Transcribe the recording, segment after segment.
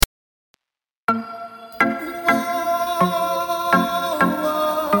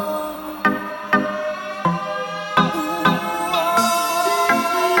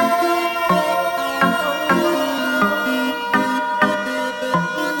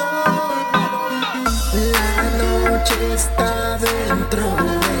Está dentro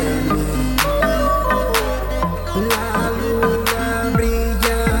de mí. La luna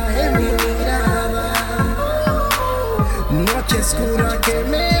brilla en mi mirada. Noche oscura que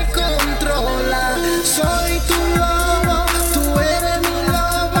me controla. Soy tu lobo, tú eres mi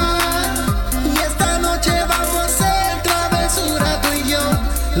loba. Y esta noche vamos a hacer travesura tú y yo.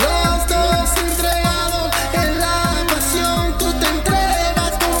 Los dos entregados en la pasión. Tú te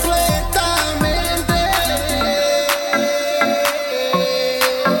entregas completamente.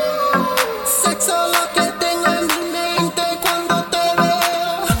 Sexo lo que tengo en mi mente cuando te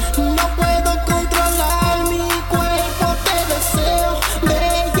veo. No puedo controlar mi cuerpo, te deseo.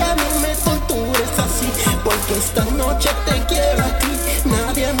 Bella, no me tortures así, porque esta noche te quiero a ti.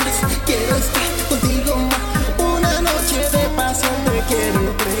 Nadie más, quiero estar contigo más. Una noche de pasión te quiero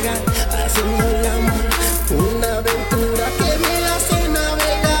entregar, haciendo el amor. Una aventura que me hace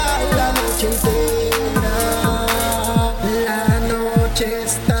navegar la noche entera. La noche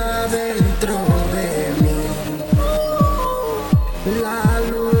está dentro de mí. La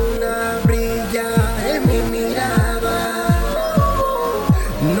luna brilla en mi mirada.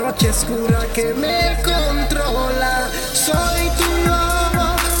 Noche oscura que me controla. Soy tu lobo,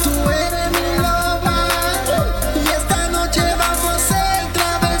 tú eres mi loba. Y esta noche vamos a hacer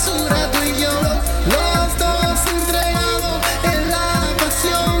travesura tú y yo. Los dos entregados en la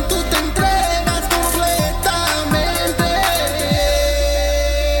pasión. Tú te entregas completamente.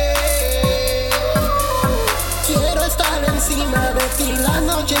 Quiero estar encima de ti la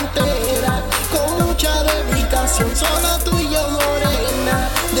noche entera, con mucha dedicación. Solo tú